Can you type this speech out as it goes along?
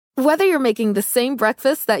Whether you're making the same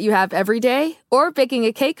breakfast that you have every day or baking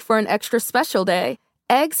a cake for an extra special day,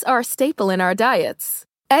 eggs are a staple in our diets.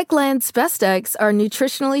 Eggland's best eggs are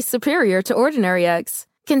nutritionally superior to ordinary eggs,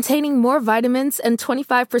 containing more vitamins and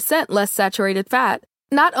 25% less saturated fat.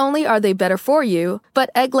 Not only are they better for you,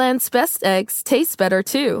 but Eggland's best eggs taste better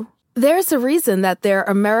too. There's a reason that they're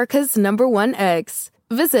America's #1 eggs.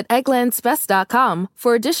 Visit egglandsbest.com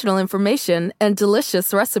for additional information and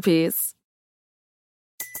delicious recipes.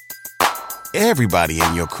 Everybody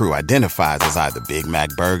in your crew identifies as either Big Mac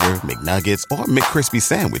Burger, McNuggets, or McCrispy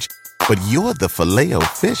Sandwich. But you're the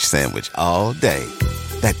Filet-O-Fish Sandwich all day.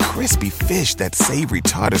 That crispy fish, that savory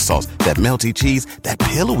tartar sauce, that melty cheese, that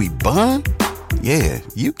pillowy bun. Yeah,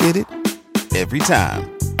 you get it. Every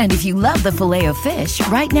time. And if you love the Filet-O-Fish,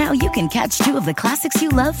 right now you can catch 2 of the classics you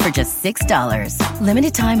love for just $6.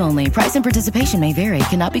 Limited time only. Price and participation may vary.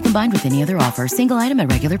 Cannot be combined with any other offer. Single item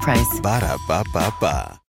at regular price.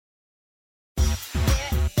 Ba-da-ba-ba-ba.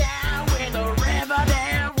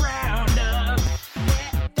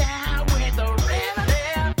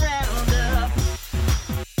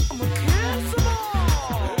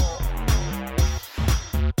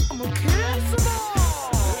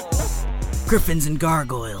 Griffins and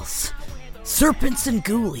gargoyles, serpents and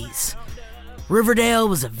ghoulies. Riverdale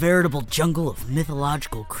was a veritable jungle of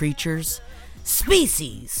mythological creatures,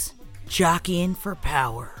 species, jockeying for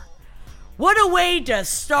power. What a way to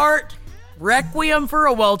start Requiem for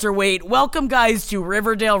a Welterweight. Welcome, guys, to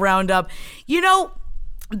Riverdale Roundup. You know,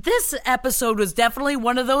 this episode was definitely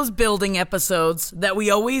one of those building episodes that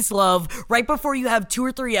we always love, right before you have 2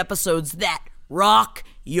 or 3 episodes that rock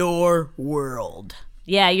your world.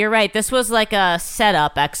 Yeah, you're right. This was like a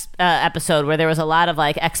setup episode where there was a lot of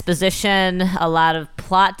like exposition, a lot of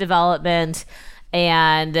plot development,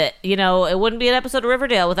 and, you know, it wouldn't be an episode of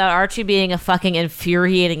Riverdale without Archie being a fucking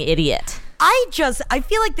infuriating idiot. I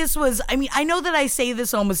feel like this was, I mean, I know that I say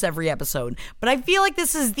this almost every episode, but I feel like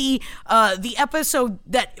this is the episode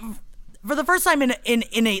that, for the first time in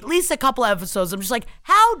at least a couple episodes, I'm just like,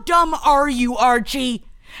 how dumb are you, Archie?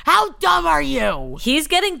 How dumb are you? He's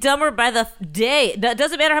getting dumber by the day. It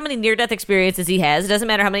doesn't matter how many near-death experiences he has. It doesn't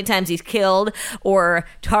matter how many times he's killed or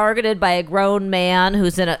targeted by a grown man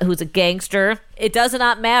who's a gangster. It does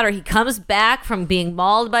not matter. He comes back from being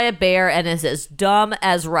mauled by a bear and is as dumb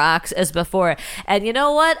as rocks as before. And you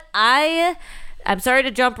know what? I'm sorry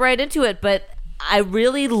to jump right into it, but I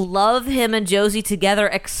really love him and Josie together,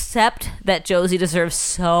 except that Josie deserves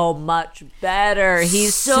so much better.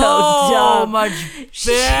 He's so dumb. Much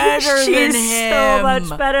better than him. She's so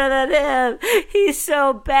much better than him. He's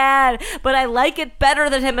so bad. But I like it better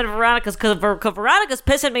than him and Veronica's, because Veronica's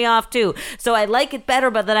pissing me off too. So I like it better,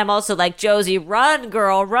 but then I'm also like, Josie, run,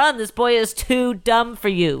 girl, run. This boy is too dumb for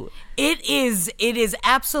you. It is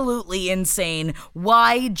absolutely insane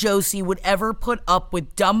why Josie would ever put up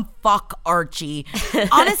with dumb fuck Archie.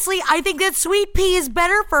 Honestly, I think that Sweet Pea is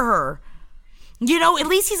better for her. You know, at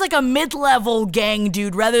least he's like a mid-level gang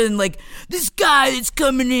dude rather than like this guy that's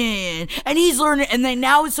coming in and he's learning. And then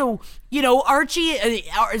now, so, you know, Archie,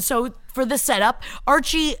 so for the setup,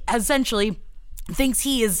 Archie essentially thinks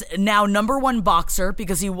he is now #1 boxer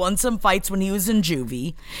because he won some fights when he was in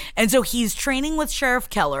juvie. And so he's training with Sheriff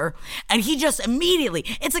Keller, and he just immediately,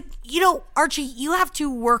 it's like, you know, Archie, you have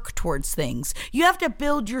to work towards things. You have to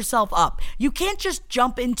build yourself up. You can't just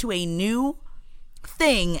jump into a new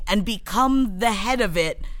thing and become the head of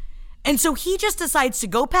it. And so he just decides to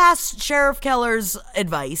go past Sheriff Keller's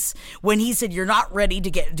advice when he said, you're not ready to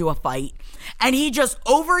get into a fight. And he just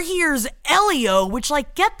overhears Elio, which,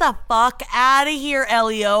 like, get the fuck out of here,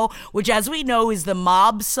 Elio, which, as we know, is the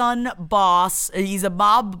mob son boss. He's a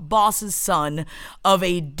mob boss's son of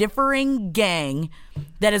a differing gang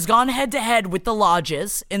that has gone head to head with the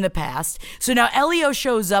lodges in the past. So now Elio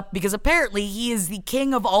shows up because apparently he is the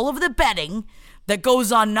king of all of the betting that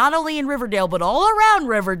goes on not only in Riverdale, but all around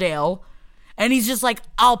Riverdale. And he's just like,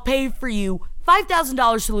 I'll pay for you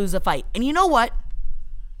 $5,000 to lose a fight. And you know what?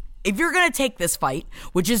 If you're going to take this fight,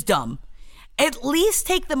 which is dumb, at least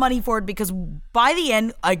take the money for it, because by the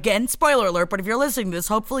end, again, spoiler alert, but if you're listening to this,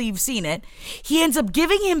 hopefully you've seen it, he ends up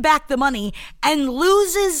giving him back the money and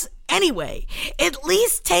loses anyway. At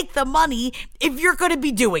least take the money if you're going to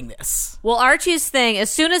be doing this. Well, Archie's thing, as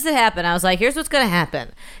soon as it happened, I was like, here's what's going to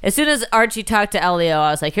happen. As soon as Archie talked to Elio,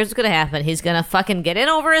 I was like, here's what's going to happen. He's going to fucking get in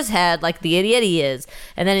over his head like the idiot he is.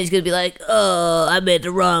 And then he's going to be like, oh, I made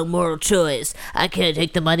the wrong moral choice. I can't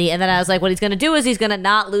take the money. And then I was like, what he's going to do is he's going to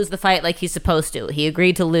not lose the fight like he's supposed to. He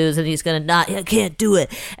agreed to lose, and he's going to I can't do it.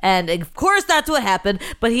 And of course that's what happened.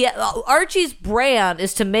 But Archie's brand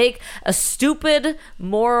is to make a stupid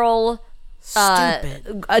moral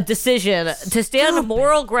a decision to stand on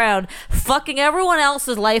moral ground, fucking everyone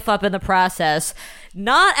else's life up in the process,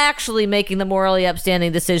 not actually making the morally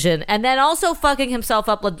upstanding decision, and then also fucking himself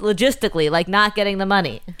up logistically, like not getting the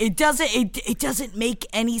money. It doesn't make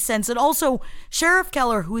any sense. And also, Sheriff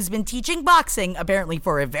Keller, who has been teaching boxing apparently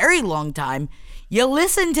for a very long time, you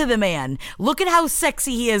listen to the man. Look at how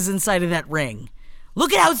sexy he is inside of that ring.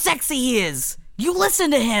 Look at how sexy he is. You listen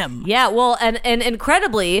to him. Yeah, well, and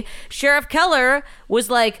incredibly, Sheriff Keller was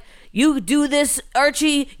like, you do this,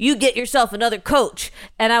 Archie, you get yourself another coach.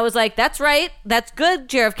 And I was like, that's right. That's good,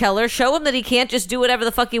 Sheriff Keller. Show him that he can't just do whatever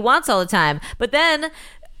the fuck he wants all the time. But then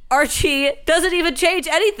Archie doesn't even change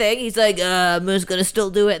anything. He's like, I'm just going to still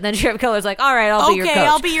do it. And then Sheriff Keller's like, all right, I'll be your coach. Okay,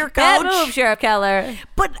 I'll be your coach. Bad move, Sheriff Keller.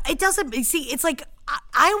 But it doesn't, see, it's like,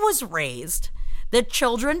 I was raised that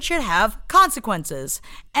children should have consequences,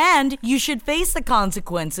 and you should face the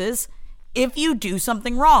consequences if you do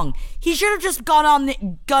something wrong. He should have just gone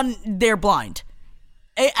there blind.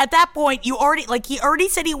 At that point, he already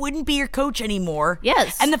said he wouldn't be your coach anymore.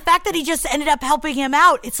 Yes. And the fact that he just ended up helping him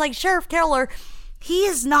out, it's like, Sheriff Keller, he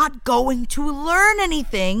is not going to learn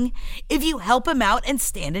anything if you help him out and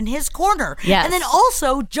stand in his corner. Yes. And then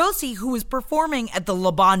also, Josie, who was performing at the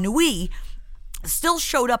Le Bon Nuit, still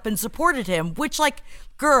showed up and supported him, which, like,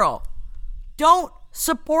 girl, don't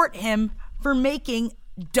support him for making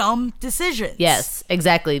dumb decisions. Yes,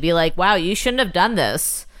 exactly. Be like, wow, you shouldn't have done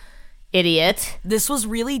this, idiot. This was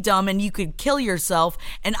really dumb and you could kill yourself,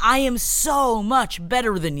 and I am so much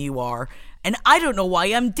better than you are, and I don't know why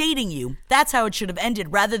I'm dating you. That's how it should have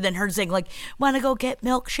ended, rather than her saying, like, want to go get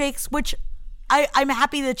milkshakes, which I'm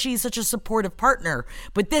happy that she's such a supportive partner,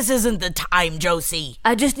 but this isn't the time, Josie.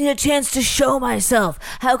 I just need a chance to show myself.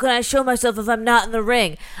 How can I show myself if I'm not in the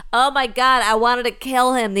ring? Oh my God, I wanted to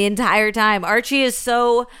kill him the entire time. Archie is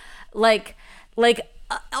so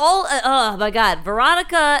oh my God,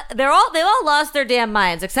 Veronica, they all lost their damn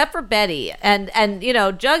minds except for Betty, and you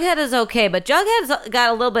know, Jughead is okay, but Jughead's got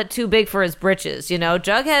a little bit too big for his britches. You know,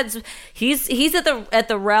 Jughead's he's at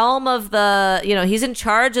the realm of the, you know, he's in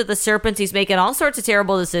charge of the serpents. He's making all sorts of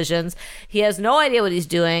terrible decisions. He has no idea what he's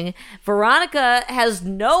doing. Veronica has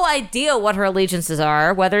no idea what her allegiances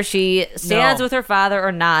are, whether she stands with her father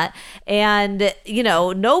or not, and you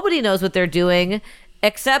know, nobody knows what they're doing.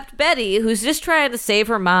 Except Betty, who's just trying to save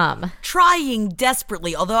her mom. Trying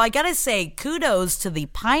desperately, although I gotta say, kudos to the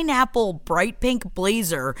pineapple bright pink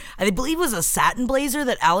blazer. I believe it was a satin blazer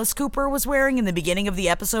that Alice Cooper was wearing in the beginning of the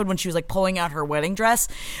episode when she was like pulling out her wedding dress.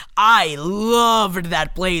 I loved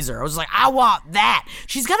that blazer. I was like, I want that.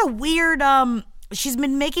 She's got a weird, she's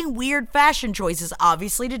been making weird fashion choices,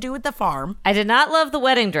 obviously to do with the farm. I did not love the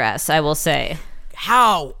wedding dress, I will say.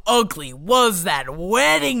 How ugly was that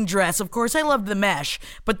wedding dress? Of course, I loved the mesh,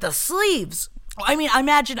 but the sleeves. I mean, I'm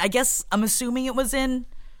assuming it was in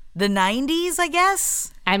the 90s, I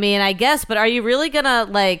guess. I mean, I guess, but are you really gonna,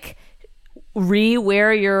 like,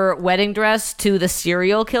 re-wear your wedding dress to the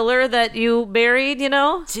serial killer that you married, you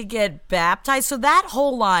know? To get baptized. So that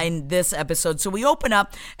whole line this episode. So we open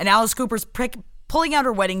up and Alice Cooper's pulling out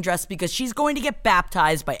her wedding dress because she's going to get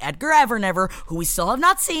baptized by Edgar Evernever, who we still have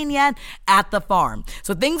not seen yet, at the farm.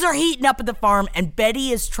 So things are heating up at the farm, and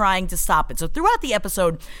Betty is trying to stop it. So throughout the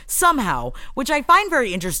episode, somehow, which I find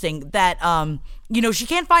very interesting, that, you know, she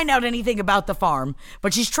can't find out anything about the farm,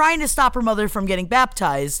 but she's trying to stop her mother from getting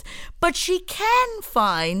baptized, but she can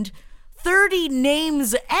find 30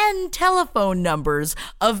 names and telephone numbers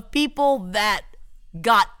of people that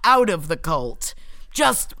got out of the cult.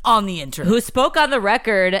 Just on the internet. Who spoke on the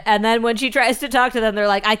record, and then when she tries to talk to them, they're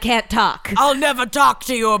like, I can't talk. I'll never talk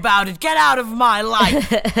to you about it. Get out of my life.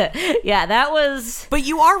 Yeah, that was... But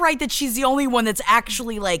you are right that she's the only one that's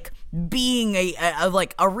actually, like, being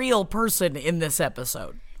a real person in this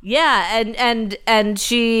episode. Yeah, and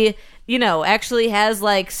she, you know, actually has,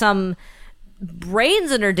 like, some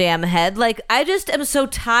brains in her damn head. Like, I just am so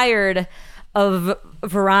tired of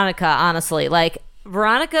Veronica, honestly. Like,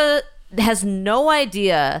 Veronica has no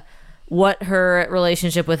idea what her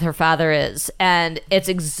relationship with her father is, and it's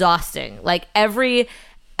exhausting. Like, every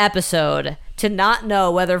episode, to not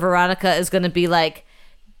know whether Veronica is going to be like,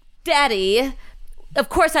 Daddy, of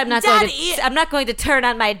course I'm not going to turn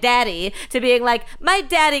on my daddy, to being like, my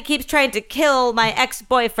daddy keeps trying to kill my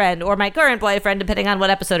ex-boyfriend or my current boyfriend, depending on what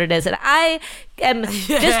episode it is, and I am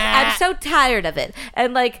just I'm so tired of it.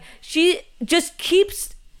 And like, she just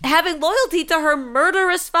keeps having loyalty to her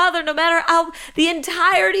murderous father, no matter how the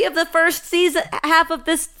entirety of the first season, half of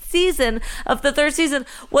this season, of the third season,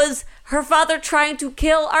 was her father trying to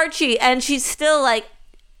kill Archie, and she's still like,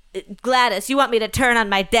 Gladys, you want me to turn on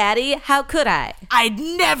my daddy? How could I? I'd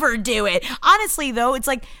never do it. Honestly, though, it's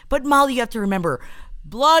like, but Molly, you have to remember,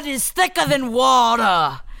 blood is thicker than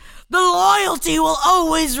water. The loyalty will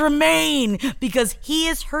always remain because he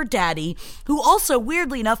is her daddy, who also,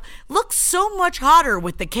 weirdly enough, looks so much hotter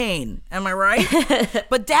with the cane. Am I right?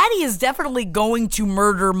 But daddy is definitely going to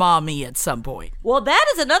murder mommy at some point. Well, that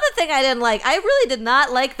is another thing I didn't like. I really did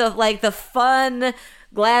not like the fun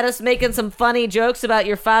Gladys making some funny jokes about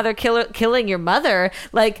your father killing your mother.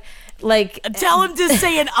 Like Tell him to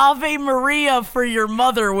say an Ave Maria for your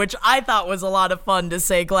mother, which I thought was a lot of fun to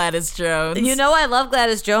say, Gladys Jones. You know, I love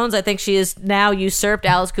Gladys Jones. I think she has now usurped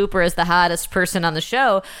Alice Cooper as the hottest person on the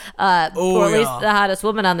show, or at least the hottest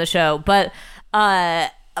woman on the show. But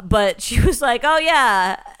she was like, oh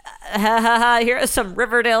yeah, here are some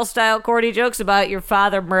Riverdale style corny jokes about your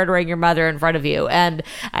father murdering your mother in front of you. And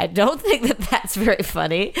I don't think that that's very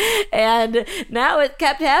funny. And now it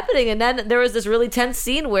kept happening. And then there was this really tense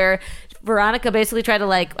scene where Veronica basically tried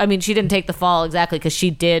to she didn't take the fall exactly because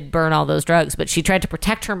she did burn all those drugs, but she tried to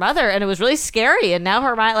protect her mother, and it was really scary. And now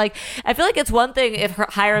Hermione, I feel like it's one thing if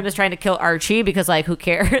Hiram is trying to kill Archie because who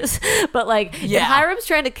cares? But if Hiram's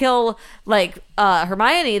trying to kill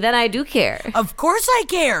Hermione, then I do care. Of course I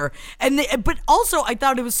care. But also I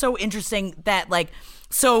thought it was so interesting that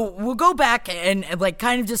so we'll go back and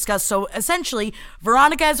kind of discuss. So essentially,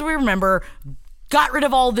 Veronica, as we remember, got rid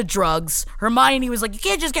of all the drugs. Hermione was like, you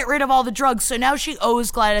can't just get rid of all the drugs. So now she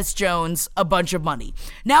owes Gladys Jones a bunch of money.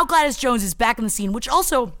 Now Gladys Jones is back in the scene, which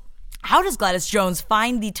also, how does Gladys Jones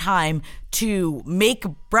find the time to make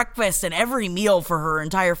breakfast and every meal for her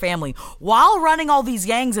entire family while running all these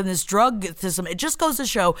gangs and this drug system? It just goes to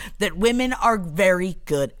show that women are very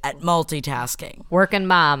good at multitasking. Working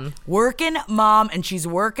mom, and she's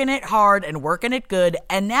working it hard and working it good.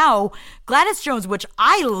 And now Gladys Jones, which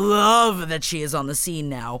I love that she is on the scene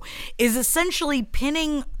now, is essentially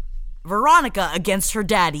pinning Veronica against her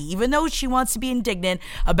daddy, even though she wants to be indignant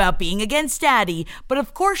about being against daddy. But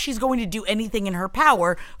of course she's going to do anything in her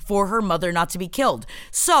power for her mother not to be killed.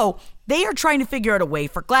 So they are trying to figure out a way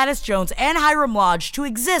for Gladys Jones and Hiram Lodge to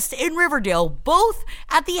exist in Riverdale, both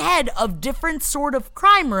at the head of different sort of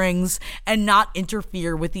crime rings, and not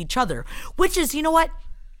interfere with each other. Which is, you know what?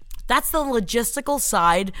 That's the logistical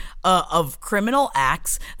side of criminal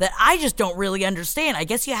acts that I just don't really understand. I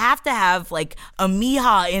guess you have to have a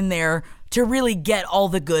Mija in there to really get all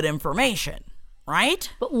the good information, right?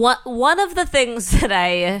 But one of the things that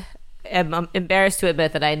I am embarrassed to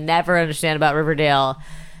admit that I never understand about Riverdale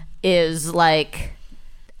is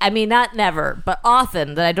not never, but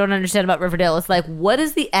often that I don't understand about Riverdale. It's what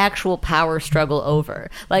is the actual power struggle over?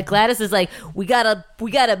 Gladys is we gotta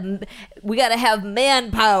have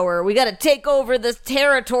manpower. We gotta take over this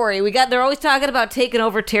territory. They're always talking about taking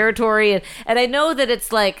over territory, and I know that it's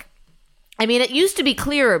it used to be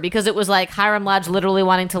clearer because it was Hiram Lodge literally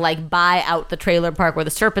wanting to buy out the trailer park where the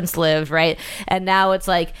serpents lived, right? And now it's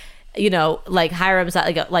Hiram's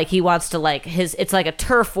he wants to it's like a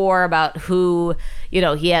turf war about who,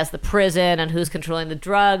 he has the prison and who's controlling the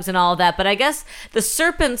drugs and all of that. But I guess the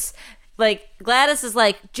serpents, Gladys is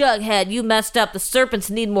Jughead, you messed up. The serpents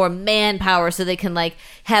need more manpower so they can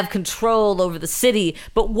have control over the city.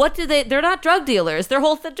 But what do they're not drug dealers. Their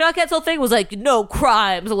whole Jughead's whole thing was no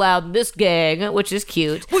crimes allowed in this gang, which is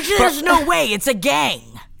cute. There's no way, it's a gang.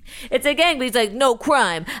 It's a gang, but he's no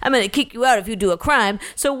crime. I'm going to kick you out if you do a crime.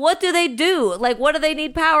 So what do they do? What do they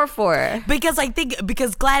need power for?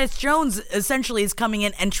 Because Gladys Jones essentially is coming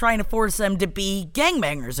in and trying to force them to be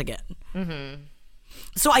gangbangers again. Mm-hmm.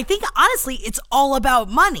 So I think, honestly, it's all about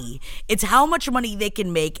money. It's how much money they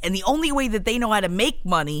can make, and the only way that they know how to make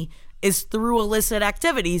money is through illicit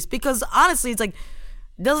activities, because, honestly, it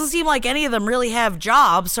doesn't seem like any of them really have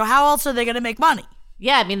jobs, so how else are they going to make money?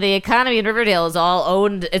 Yeah, the economy in Riverdale is all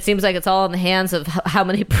owned. It seems like it's all in the hands of how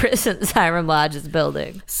many prisons Hiram Lodge is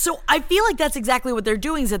building. So I feel like that's exactly what they're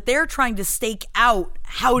doing, is that they're trying to stake out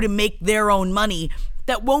how to make their own money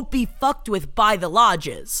that won't be fucked with by the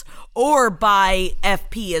lodges or by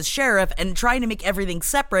FP as sheriff, and trying to make everything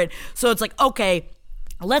separate. So it's okay,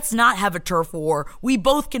 let's not have a turf war. We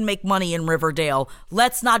both can make money in Riverdale.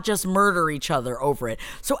 Let's not just murder each other over it.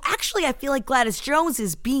 So actually, I feel like Gladys Jones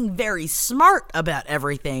is being very smart about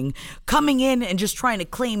everything, coming in and just trying to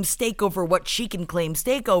claim stake over what she can claim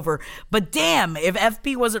stake over. But damn, if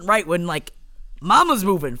FP wasn't right when, Mama's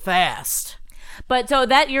moving fast. But so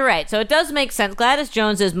that, you're right. So it does make sense. Gladys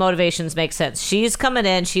Jones's motivations make sense. She's coming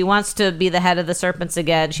in. She wants to be the head of the Serpents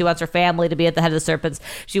again. She wants her family to be at the head of the Serpents.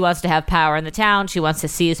 She wants to have power in the town. She wants to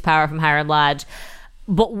seize power from Hiram Lodge.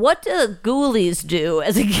 But what do the ghoulies do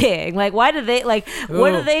as a gang? Like, why do they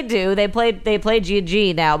what do they do? They play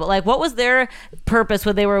G&G now, but like, what was their purpose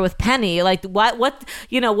when they were with Penny? Like, what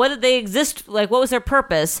did they exist? Like, what was their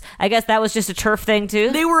purpose? I guess that was just a turf thing too.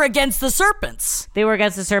 They were against the serpents.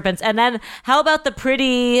 And then how about the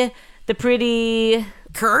pretty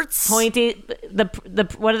Kurtz? pointy, the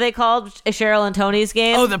what are they called? Cheryl and Tony's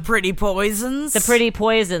game? Oh, the Pretty Poisons? The Pretty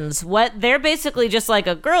Poisons. What? They're basically just like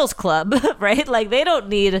a girls' club, right? Like, they don't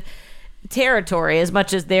need territory as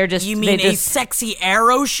much as they're just... You mean a sexy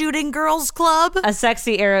arrow shooting girls' club? A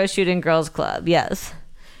sexy arrow shooting girls' club, yes.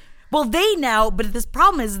 Well, but this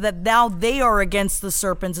problem is that now they are against the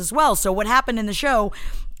serpents as well. So what happened in the show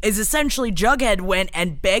is essentially Jughead went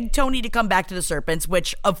and begged Tony to come back to the serpents,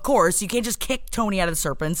 which, of course, you can't just kick Tony out of the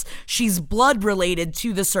serpents. She's blood related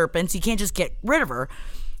to the serpents. You can't just get rid of her.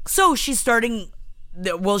 So she's starting...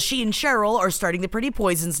 Well, she and Cheryl are starting the Pretty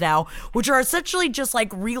Poisons now, which are essentially just like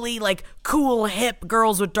really like cool, hip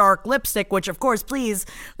girls with dark lipstick, which, of course, please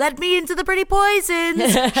let me into the Pretty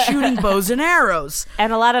Poisons, shooting bows and arrows.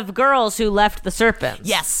 And a lot of girls who left the serpents.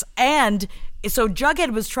 Yes. And so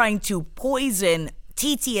Jughead was trying to poison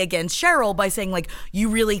TT against Cheryl by saying, like, you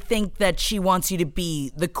really think that she wants you to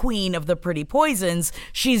be the queen of the Pretty Poisons.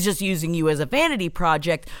 She's just using you as a vanity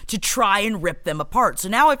project to try and rip them apart. So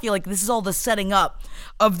now I feel like this is all the setting up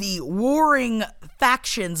of the warring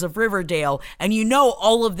factions of Riverdale, and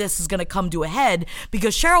all of this is going to come to a head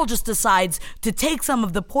because Cheryl just decides to take some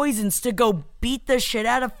of the poisons to go beat the shit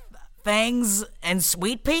out of Fangs and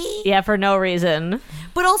Sweet Pea? Yeah, for no reason.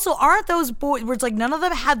 But also, aren't those boys, where it's like none of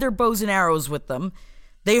them had their bows and arrows with them.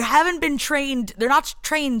 They haven't been trained, they're not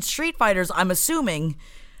trained street fighters, I'm assuming.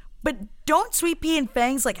 But don't Sweet Pea and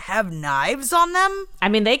Fangs, like, have knives on them? I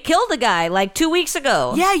mean, they killed a guy, like, 2 weeks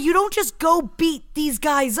ago. Yeah, you don't just go beat these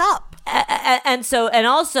guys up. And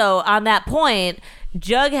also, on that point,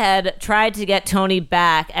 Jughead tried to get Tony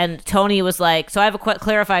back, and Tony was like, so I have a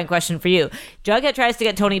clarifying question for you. Jughead tries to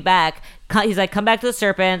get Tony back. He's like, come back to the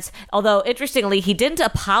serpents. Although, interestingly, he didn't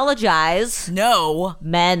apologize. No.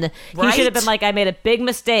 Men. Right? He should have been like, I made a big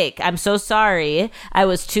mistake. I'm so sorry. I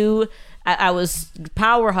was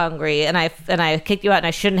power hungry and I kicked you out and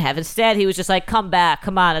I shouldn't have. Instead, he was just like, come back.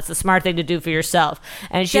 Come on. It's the smart thing to do for yourself.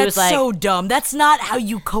 And she was like... That's so dumb. That's not how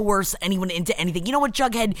you coerce anyone into anything. You know what,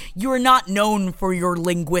 Jughead? You're not known for your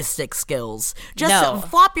linguistic skills. Just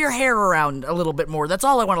flop your hair around a little bit more. That's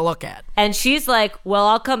all I want to look at. And she's like, well,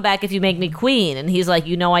 I'll come back if you make me queen. And he's like,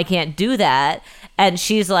 I can't do that. And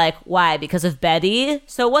she's like, why? Because of Betty?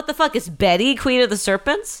 So what the fuck, is Betty Queen of the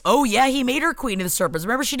Serpents? Oh, yeah, he made her Queen of the Serpents.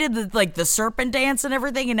 Remember, she did the serpent dance and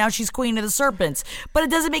everything, and now she's Queen of the Serpents. But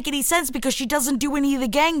it doesn't make any sense because she doesn't do any of the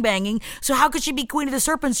gangbanging, so how could she be Queen of the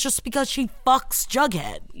Serpents just because she fucks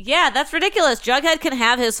Jughead? Yeah, that's ridiculous. Jughead can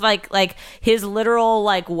have his like his literal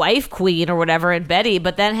like wife queen or whatever in Betty,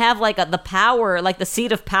 but then have like the power, like the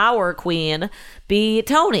seat of power queen be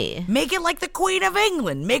Tony. Make it like the Queen of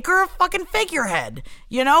England. Make her a fucking figurehead,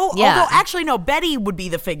 you know? Yeah. Although, actually, no, Betty would be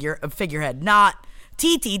the figurehead, not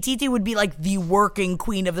TT. TT would be like the working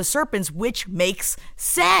Queen of the Serpents, which makes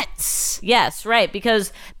sense. Yes, right,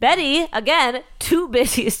 because Betty, again, too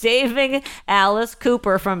busy saving Alice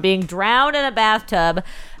Cooper from being drowned in a bathtub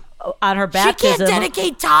on her baptism. She can't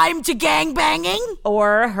dedicate time to gangbanging.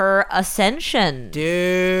 Or her ascension.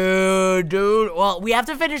 Dude. Well, we have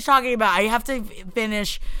to finish talking about... I have to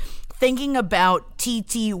finish thinking about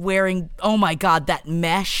TT wearing, oh my God, that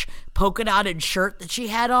mesh polka dotted shirt that she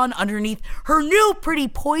had on underneath her new Pretty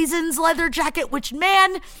Poisons leather jacket, which,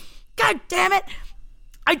 man, God damn it,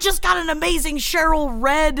 I just got an amazing Cheryl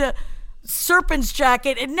red Serpents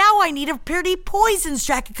jacket, and now I need a Pretty Poisons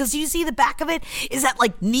jacket, because you see the back of it is that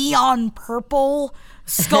like neon purple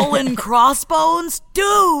skull and crossbones.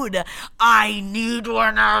 Dude, I need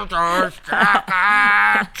one of those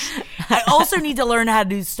jackets. I also need to learn how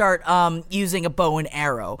to start using a bow and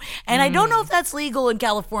arrow, and I don't know if that's legal in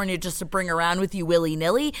California just to bring around with you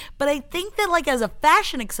willy-nilly, but I think that like as a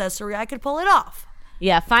fashion accessory I could pull it off.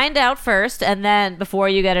 Yeah, find out first, and then before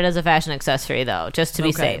you get it as a fashion accessory, though, just to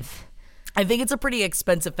be safe. I think it's a pretty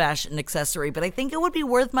expensive fashion accessory, but I think it would be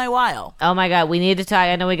worth my while. Oh my God, we need to talk.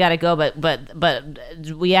 I know we got to go, but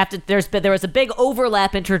we have to. There was a big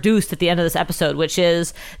overlap introduced at the end of this episode, which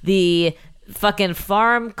is the fucking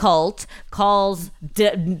farm cult calls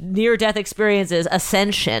near-death experiences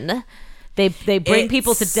ascension. They bring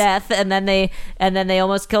people to death and then they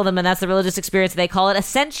almost kill them, and that's the religious experience. They call it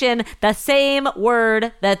ascension, the same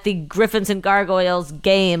word that the Griffins and Gargoyles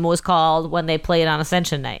game was called when they played on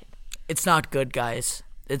Ascension Night. It's not good, guys.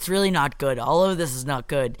 It's really not good. All of this is not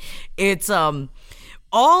good. It's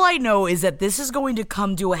All I know is that this is going to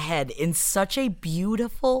come to a head in such a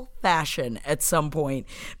beautiful fashion at some point,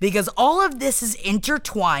 because all of this is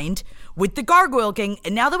intertwined with the Gargoyle King.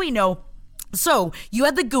 And now that we know, so you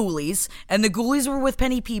had the Ghoulies, and the Ghoulies were with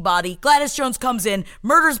Penny Peabody. Gladys Jones comes in,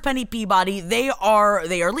 murders Penny Peabody. They are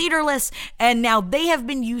leaderless, and now they have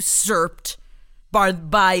been usurped by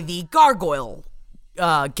the Gargoyle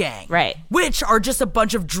gang, right? Which are just a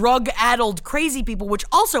bunch of drug-addled crazy people. Which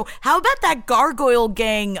also, how about that Gargoyle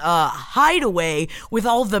gang hideaway with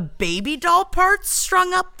all the baby doll parts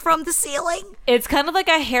strung up from the ceiling? It's kind of like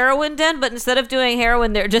a heroin den, but instead of doing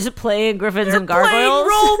heroin, they're just playing Griffins and Gargoyles. Playing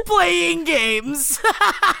role-playing games.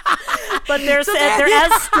 But they're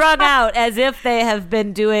as strung out as if they have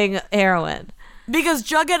been doing heroin. Because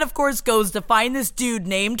Jughead, of course, goes to find this dude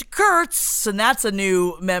named Kurtz, and that's a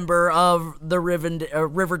new member of the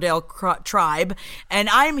Riverdale tribe, and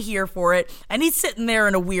I'm here for it. And he's sitting there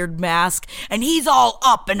in a weird mask, and he's all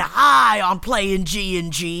up and high on playing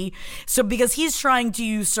G&G. So because he's trying to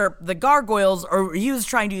usurp the gargoyles, or he was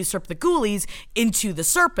trying to usurp the ghoulies into the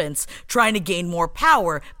serpents, trying to gain more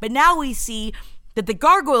power. But now we see that the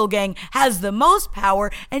Gargoyle Gang has the most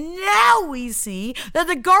power, and now we see that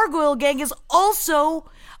the Gargoyle Gang is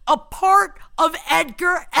also a part of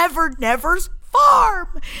Edgar Evernever's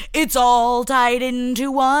farm. It's all tied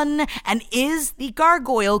into one, and is the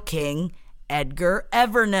Gargoyle King Edgar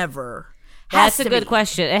Evernever? That's a good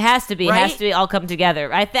question. It has to be. Right? It has to be all come together.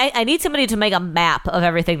 I need somebody to make a map of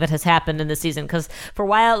everything that has happened in the season, because for a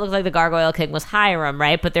while it looked like the Gargoyle King was Hiram,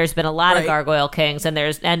 right? But there's been a lot of Gargoyle Kings, and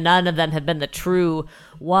none of them have been the true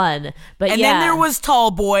one. But then there was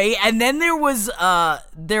Tall Boy, and then there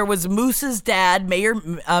was Moose's dad,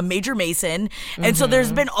 Major Mason, and so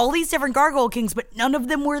there's been all these different Gargoyle Kings, but none of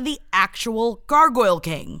them were the actual Gargoyle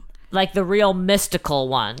King, like the real mystical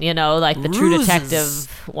one, like the true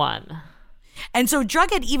detective one. And so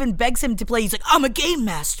Jughead even begs him to play. He's like, I'm a game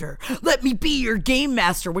master. Let me be your game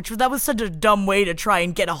master, that was such a dumb way to try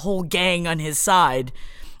and get a whole gang on his side.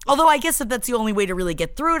 Although I guess if that's the only way to really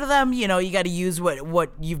get through to them, you got to use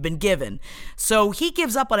what you've been given. So he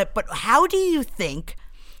gives up on it. But how do you think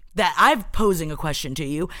that, I'm posing a question to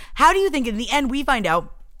you, how do you think in the end we find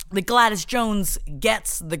out that Gladys Jones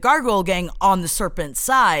gets the Gargoyle Gang on the Serpent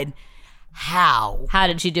side? How? How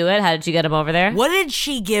did she do it? How did she get him over there? What did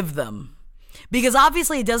she give them? Because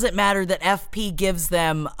obviously it doesn't matter that FP gives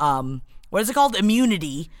them, what is it called?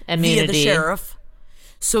 Immunity via the sheriff.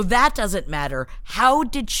 So that doesn't matter. How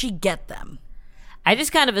did she get them? I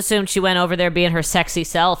just kind of assumed she went over there being her sexy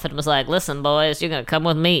self and was like, listen, boys, you're going to come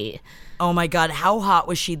with me. Oh my God, how hot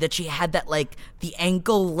was she that she had that, the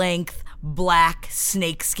ankle-length black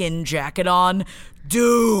snakeskin jacket on?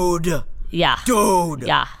 Dude! Yeah. Dude!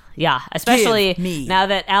 Yeah, especially now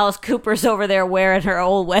that Alice Cooper's over there wearing her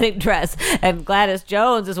old wedding dress and Gladys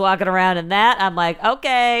Jones is walking around in that. I'm like,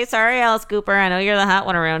 okay, sorry, Alice Cooper. I know you're the hot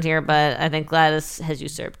one around here, but I think Gladys has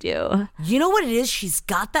usurped you. You know what it is? She's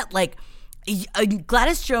got that,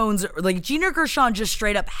 Gladys Jones, Gina Gershon just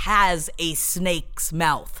straight up has a snake's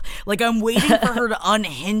mouth. I'm waiting for her to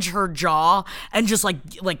unhinge her jaw and just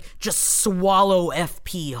just swallow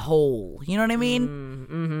FP whole. You know what I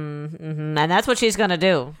mean? And that's what she's gonna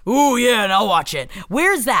do. Ooh, yeah, and I'll watch it.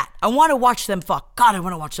 Where's that? I want to watch them fuck. God, I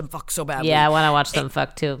want to watch them fuck so badly. Yeah, I want to watch them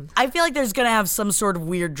fuck too. I feel like there's gonna have some sort of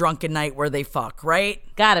weird drunken night where they fuck, right?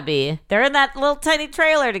 Gotta be. They're in that little tiny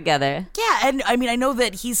trailer together. Yeah, and I mean, I know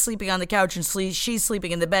that he's sleeping on the couch and she's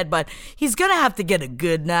sleeping in the bed, but he's gonna have to get a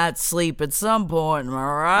good night's sleep at some point, am I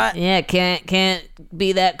right? Yeah, can't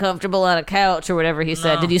be that comfortable on a couch or whatever he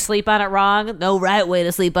said. Did you sleep on it wrong? No right way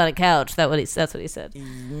to sleep on a couch. That's what he said.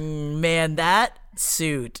 Man, that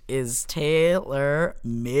suit is tailor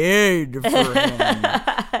made for him.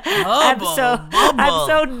 I'm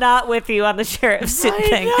so not with you on the sheriff suit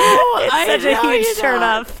thing. It's such a huge turn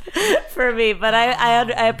off for me, but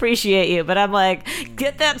I appreciate you. But I'm like,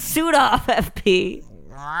 get that suit off, FP.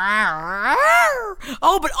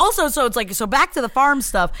 Oh, but also, so back to the farm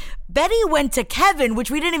stuff. Betty went to Kevin,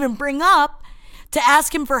 which we didn't even bring up, to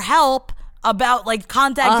ask him for help about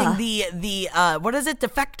contacting the what is it,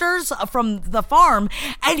 defectors from the farm,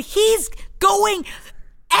 and he's going,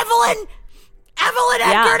 Evelyn,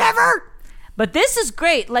 Edgar, ever. But this is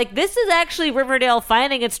great. This is actually Riverdale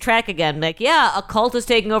finding its track again. A cult is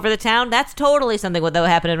taking over the town. That's totally something that would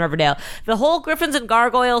happen in Riverdale. The whole Griffins and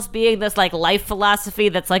Gargoyles being this, life philosophy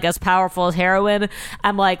that's, as powerful as heroin,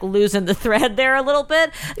 I'm, losing the thread there a little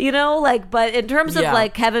bit, but in terms of,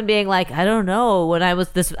 Kevin being I don't know, when I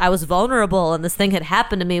was vulnerable and this thing had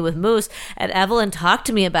happened to me with Moose, and Evelyn talked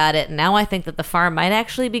to me about it, and now I think that the farm might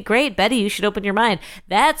actually be great. Betty, you should open your mind.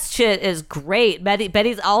 That shit is great. Betty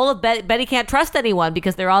can't trust anyone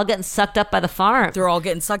because they're all getting sucked up by the farm. They're all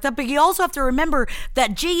getting sucked up. But you also have to remember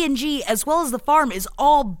that G&G, as well as the farm, is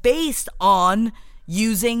all based on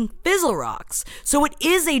using fizzle rocks. So it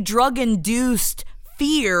is a drug-induced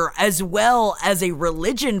fear as well as a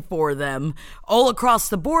religion for them all across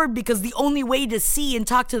the board, because the only way to see and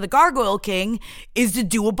talk to the Gargoyle King is to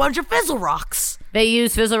do a bunch of fizzle rocks. They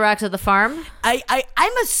use fizzle rocks at the farm?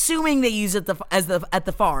 I'm assuming they use it at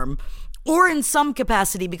the farm, or in some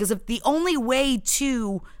capacity, because if the only way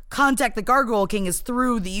to contact the Gargoyle King is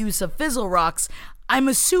through the use of fizzle rocks, I'm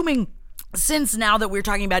assuming, since now that we're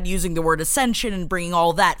talking about using the word ascension and bringing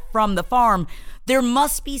all that from the farm, there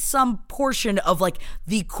must be some portion of like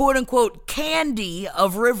the quote unquote candy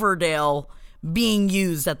of Riverdale being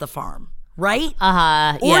used at the farm, right?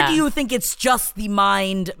 Or do you think it's just the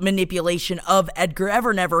mind manipulation of Edgar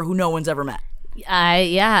Evernever, who no one's ever met?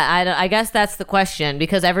 I guess that's the question,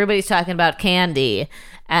 because everybody's talking about candy,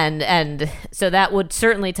 and so that would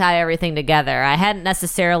certainly tie everything together. I hadn't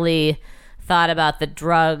necessarily thought about the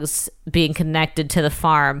drugs being connected to the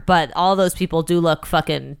farm, but all those people do look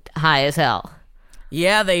fucking high as hell.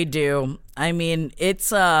 Yeah, they do. I mean,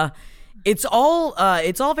 it's all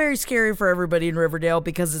very scary for everybody in Riverdale,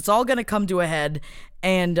 because it's all going to come to a head.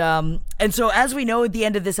 And so, as we know, at the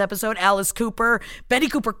end of this episode, Betty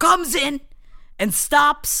Cooper comes in and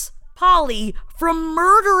stops Polly from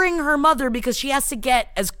murdering her mother, because she has to get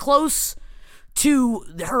as close to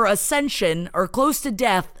her ascension or close to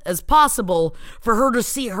death as possible for her to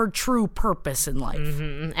see her true purpose in life.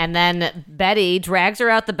 Mm-hmm. And then Betty drags her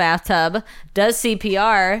out the bathtub, does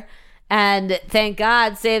CPR, and thank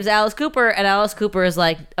God saves Alice Cooper. And Alice Cooper is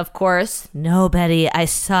like, of course, no, Betty, I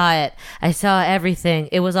saw it. I saw everything.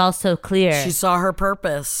 It was all so clear. She saw her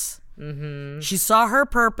purpose. Mm-hmm. She saw her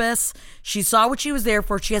purpose. She saw what she was there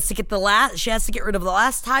for. She has to get rid of the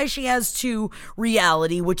last tie she has to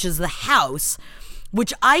reality, which is the house.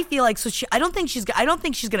 Which I feel like, I don't think she's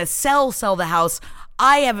gonna sell the house.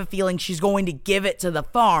 I have a feeling she's going to give it to the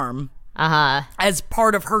farm. As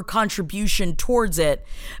part of her contribution towards it.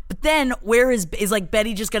 But then where is like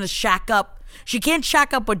Betty just gonna shack up? She can't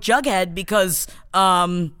shack up with Jughead because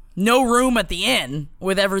no room at the inn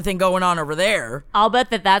with everything going on over there. I'll bet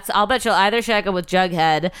she'll either shack up with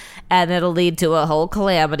Jughead and it'll lead to a whole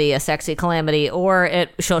calamity, a sexy calamity, or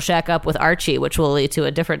she'll shack up with Archie, which will lead to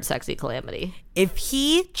a different sexy calamity. If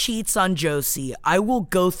he cheats on Josie, I will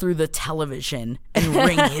go through the television and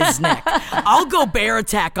wring his neck. I'll go bear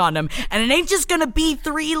attack on him, and it ain't just gonna be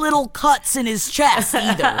 3 little cuts in his chest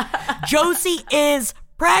either. Josie is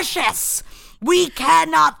precious. We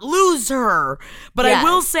cannot lose her. But I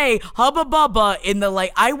will say, Hubba Bubba in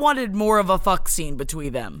the I wanted more of a fuck scene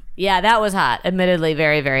between them. Yeah, that was hot. Admittedly,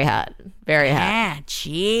 very, very hot. Very hot.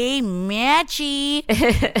 Matchy.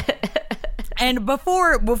 And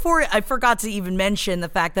before I forgot to even mention the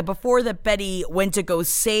fact that before that Betty went to go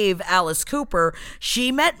save Alice Cooper,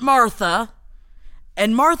 she met Martha.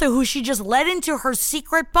 And Martha, who she just led into her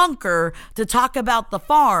secret bunker to talk about the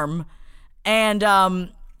farm. And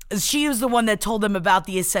she was the one that told them about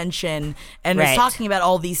the ascension and was talking about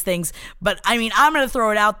all these things. But I mean, I'm going to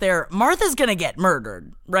throw it out there. Martha's going to get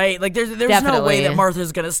murdered, right? Like there's no way that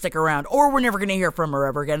Martha's going to stick around, or we're never going to hear from her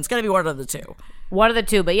ever again. It's going to be one of the two. One of the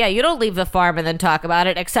two. But yeah, you don't leave the farm and then talk about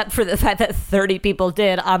it, except for the fact that 30 people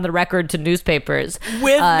did on the record to newspapers.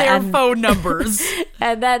 With their phone numbers.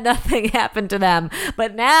 And then nothing happened to them.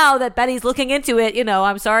 But now that Betty's looking into it,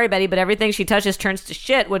 I'm sorry, Betty, but everything she touches turns to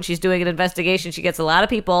shit when she's doing an investigation. She gets a lot of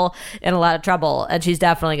people in a lot of trouble, and she's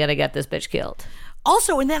definitely going to get this bitch killed.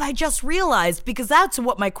 Also, and then I just realized, because that's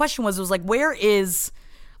what my question was like, where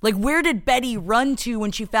did Betty run to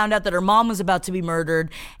when she found out that her mom was about to be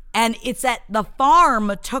murdered? And it's that the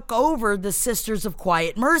farm took over the Sisters of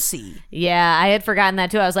Quiet Mercy. Yeah, I had forgotten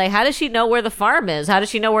that too. I was like, how does she know where the farm is? How does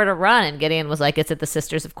she know where to run? And Gideon was like, it's at the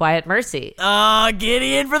Sisters of Quiet Mercy.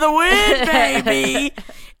 Gideon for the win, baby.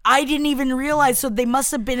 I didn't even realize. So they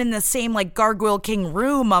must have been in the same Gargoyle King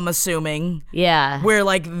room, I'm assuming. Yeah. Where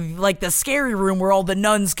like the scary room where all the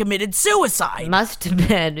nuns committed suicide. Must have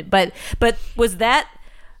been. But was that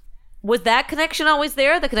connection always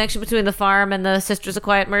there? The connection between the farm and the Sisters of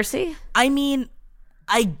Quiet Mercy? I mean,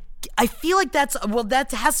 I feel like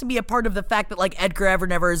that has to be a part of the fact that Edgar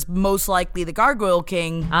Evernever is most likely the Gargoyle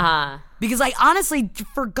King. Because I honestly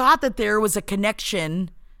forgot that there was a connection.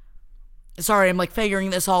 Sorry, I'm figuring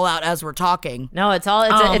this all out as we're talking. No,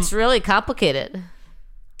 it's really complicated.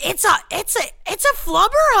 It's a flubber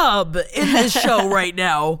hub in this show right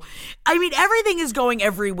now. I mean, everything is going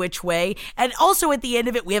every which way. And also at the end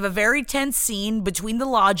of it, we have a very tense scene between the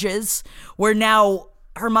lodges where now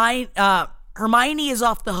Hermione is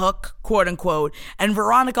off the hook, quote unquote, and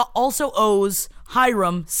Veronica also owes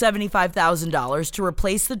Hiram $75,000 to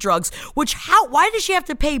replace the drugs, why does she have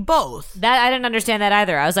to pay both? That I didn't understand that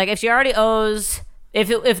either. I was like, if she already owes, if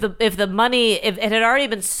the money, if it had already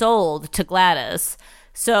been sold to Gladys,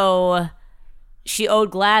 so she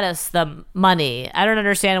owed Gladys the money. I don't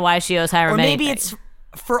understand why she owes Hiram anything. Or maybe it's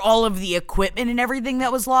for all of the equipment and everything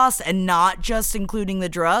that was lost and not just including the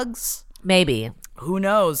drugs. Maybe. Who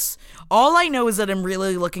knows? All I know is that I'm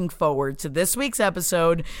really looking forward to this week's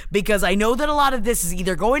episode because I know that a lot of this is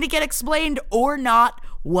either going to get explained or not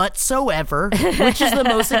whatsoever, which is the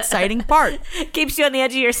most exciting part. Keeps you on the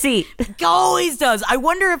edge of your seat. It always does. I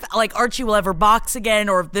wonder if Archie will ever box again,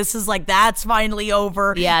 or if this is that's finally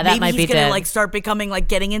over. Yeah, that might be Maybe he's dead. gonna start becoming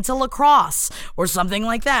getting into lacrosse or something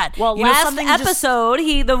like that. Well, last episode,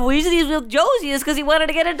 the reason he's with Josie is because he wanted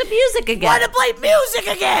to get into music again. Want to play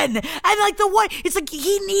music again, and it's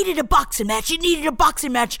he needed a boxing match. He needed a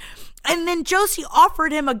boxing match. And then Josie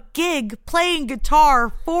offered him a gig playing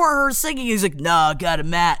guitar for her singing. He's like, no, I got a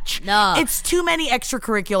match. No. It's too many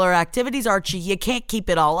extracurricular activities, Archie. You can't keep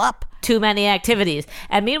it all up. Too many activities.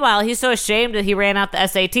 And meanwhile, he's so ashamed that he ran out the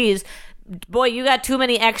SATs. Boy, you got too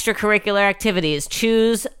many extracurricular activities.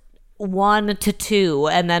 Choose 1 to 2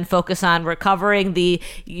 and then focus on recovering the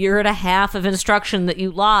year and a half of instruction that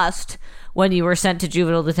you lost when you were sent to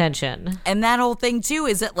juvenile detention. And that whole thing, too,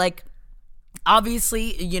 is that,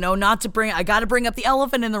 obviously, I got to bring up the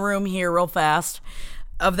elephant in the room here real fast,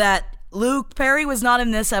 of that Luke Perry was not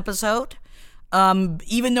in this episode,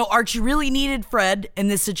 even though Archie really needed Fred in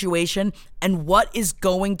this situation. And what is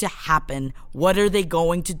going to happen? What are they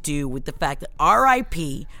going to do with the fact that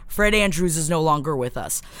R.I.P. Fred Andrews is no longer with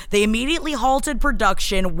us? They immediately halted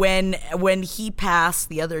production when he passed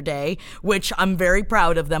the other day, which I'm very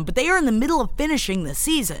proud of them, but they are in the middle of finishing the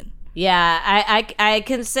season. Yeah, I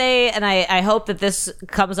can say, and I hope that this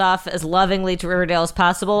comes off as lovingly to Riverdale as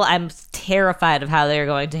possible. I'm terrified of how they're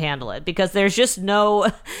going to handle it because there's just no,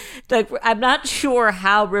 I'm not sure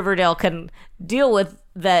how Riverdale can deal with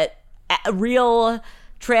that real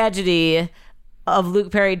tragedy of Luke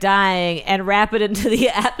Perry dying and wrap it into the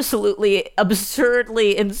absolutely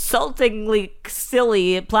absurdly, insultingly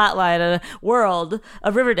silly plotline world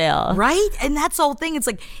of Riverdale. Right? And that's the whole thing. It's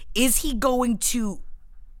is he going to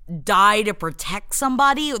die to protect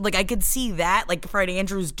somebody? I could see that, Fred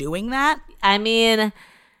Andrews doing that. I mean,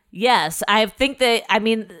 yes, I think that. I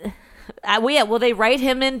mean, will they write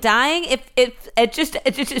him in dying?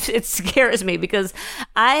 It scares me because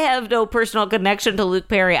I have no personal connection to Luke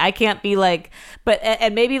Perry. I can't be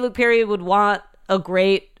and maybe Luke Perry would want a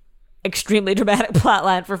great, extremely dramatic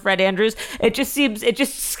plotline for Fred Andrews.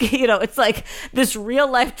 It's like this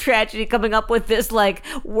real life tragedy coming up with this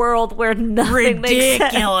world where nothing makes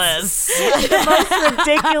sense. The most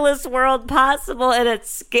ridiculous world possible, and it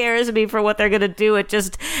scares me for what they're gonna do.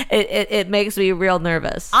 It makes me real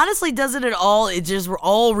nervous. Honestly, doesn't it all? It just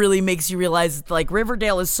all really makes you realize that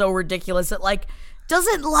Riverdale is so ridiculous that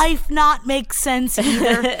doesn't life not make sense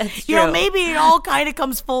either? Maybe it all kind of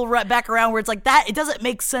comes back around where it's that. It doesn't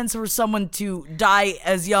make sense for someone to die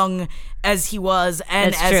as young as he was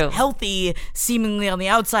and That's as true. healthy, seemingly on the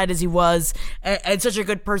outside as he was, and such a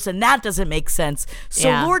good person. That doesn't make sense. So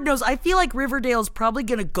Yeah. Lord knows, I feel like Riverdale's probably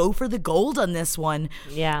going to go for the gold on this one.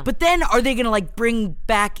 Yeah. But then are they going to bring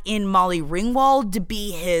back in Molly Ringwald to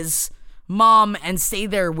be his mom and stay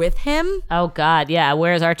there with him? Oh God, yeah.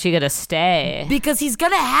 Where's Archie gonna stay? Because he's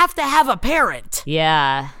gonna have to have a parent.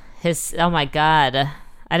 Yeah, oh my God,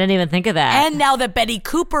 I didn't even think of that. And now that Betty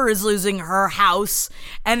Cooper is losing her house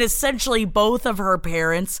and essentially both of her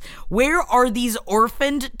parents, where are these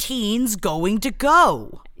orphaned teens going to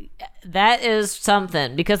go? That is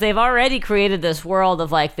something, because they've already created this world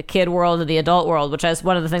of the kid world and the adult world, which is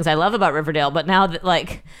one of the things I love about Riverdale. But now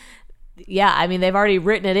that yeah, I mean, they've already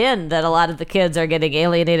written it in that a lot of the kids are getting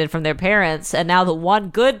alienated from their parents, and now the one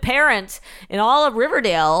good parent in all of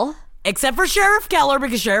Riverdale, except for Sheriff Keller,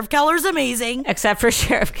 because Sheriff Keller's amazing. Except for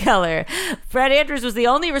Sheriff Keller, Fred Andrews was the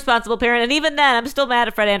only responsible parent, and even then, I'm still mad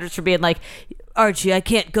at Fred Andrews for being Archie, I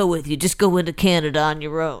can't go with you. Just go into Canada on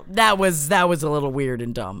your own. That was a little weird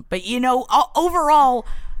and dumb. But overall,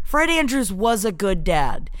 Fred Andrews was a good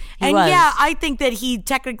dad. He was. Yeah, I think that he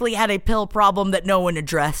technically had a pill problem that no one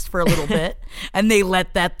addressed for a little bit, and they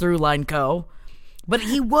let that through line go. But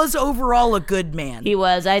he was overall a good man. He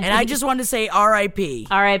was. I just want to say R.I.P.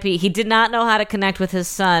 R.I.P. He did not know how to connect with his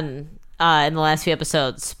son in the last few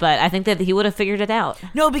episodes, but I think that he would have figured it out.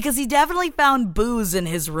 No, because he definitely found booze in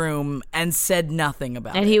his room and said nothing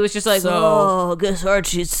about it. And he was just I guess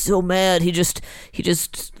Archie's so mad. He just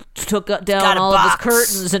took down got a all of his box.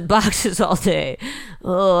 curtains and boxes all day.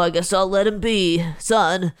 Oh, I guess I'll let him be.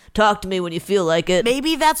 Son, talk to me when you feel like it.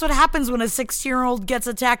 Maybe that's what happens when a 16-year-old gets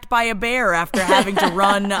attacked by a bear after having to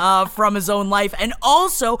run from his own life. And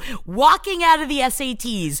also walking out of the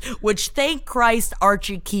SATs, which thank Christ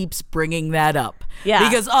Archie keeps bringing that up. Yeah.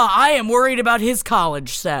 Because I am worried about his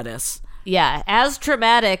college status. Yeah, as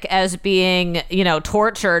traumatic as being,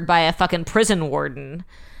 tortured by a fucking prison warden,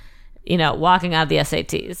 walking out of the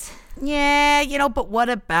SATs. Yeah, but what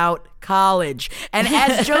about college? And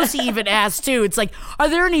as Josie even asked too, it's like, are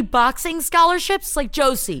there any boxing scholarships? It's like,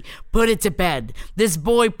 Josie, put it to bed. This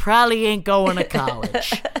boy probably ain't going to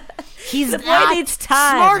college. The boy needs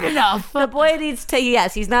time. Smart enough. The boy needs to.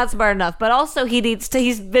 Yes, he's not smart enough, but also he needs to.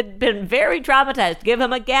 He's been very traumatized. Give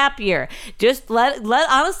him a gap year. Just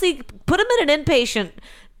honestly put him in an inpatient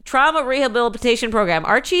trauma rehabilitation program.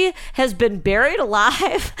 Archie has been buried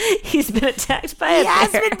alive. He's been attacked by a bear. He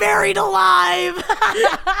has been buried alive.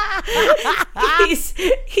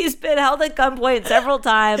 He's been held at gunpoint several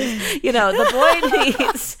times. The boy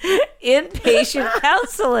needs inpatient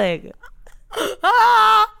counseling.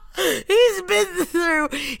 He's been through.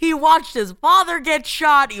 He watched his father get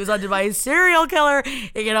shot. He was hunted by a serial killer.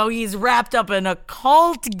 He's wrapped up in a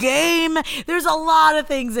cult game. There's a lot of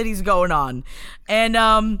things that he's going on. And,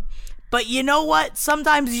 but you know what?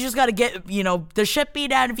 Sometimes you just got to get, the shit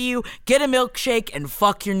beat out of you, get a milkshake, and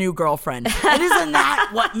fuck your new girlfriend. And isn't that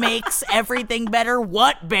what makes everything better?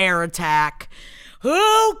 What bear attack?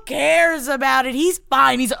 Who cares about it? He's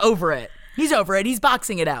fine. He's over it. He's over it. He's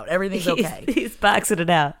boxing it out. Everything's okay. He's boxing it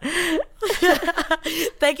out.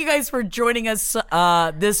 Thank you guys for joining us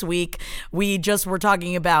this week. We just were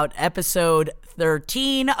talking about episode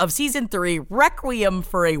 13 of season 3, Requiem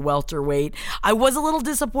for a Welterweight. I was a little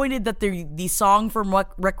disappointed that the song from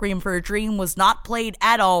Requiem for a Dream was not played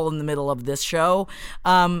at all in the middle of this show.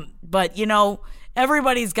 But,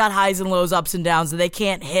 everybody's got highs and lows, ups and downs, and they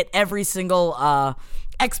can't hit every single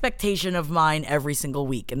expectation of mine every single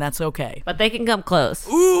week, and that's okay. But they can come close.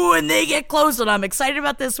 Ooh, and they get close, and I'm excited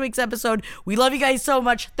about this week's episode. We love you guys so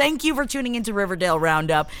much. Thank you for tuning into Riverdale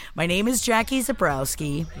Roundup. My name is Jackie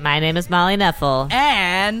Zabrowski. My name is Molly Neffel.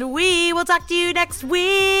 And we will talk to you next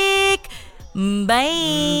week.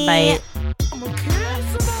 Bye. Bye.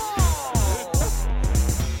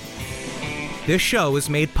 This show is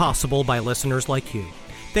made possible by listeners like you.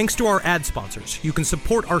 Thanks to our ad sponsors, you can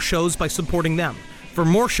support our shows by supporting them. For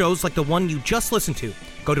more shows like the one you just listened to,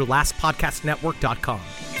 go to lastpodcastnetwork.com.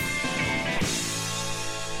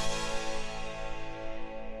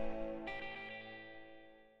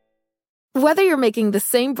 Whether you're making the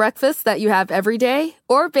same breakfast that you have every day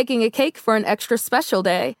or baking a cake for an extra special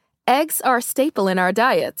day, eggs are a staple in our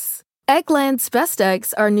diets. Eggland's Best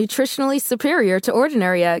Eggs are nutritionally superior to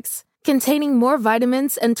ordinary eggs, containing more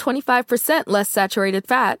vitamins and 25% less saturated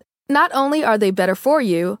fat. Not only are they better for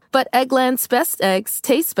you, but Eggland's Best Eggs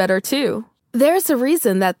taste better too. There's a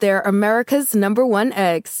reason that they're America's #1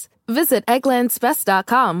 eggs. Visit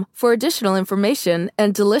egglandsbest.com for additional information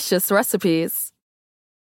and delicious recipes.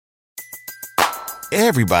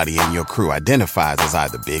 Everybody in your crew identifies as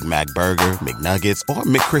either Big Mac Burger, McNuggets, or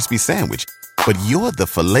McCrispy Sandwich. But you're the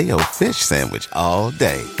Filet-O-Fish Sandwich all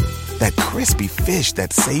day. That crispy fish,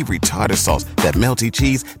 that savory tartar sauce, that melty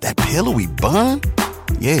cheese, that pillowy bun.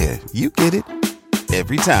 Yeah, you get it.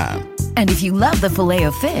 Every time. And if you love the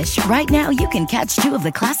Filet-O-Fish, right now you can catch 2 of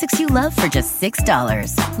the classics you love for just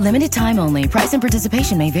 $6. Limited time only. Price and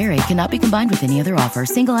participation may vary. Cannot be combined with any other offer.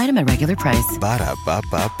 Single item at regular price.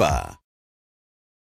 Ba-da-ba-ba-ba.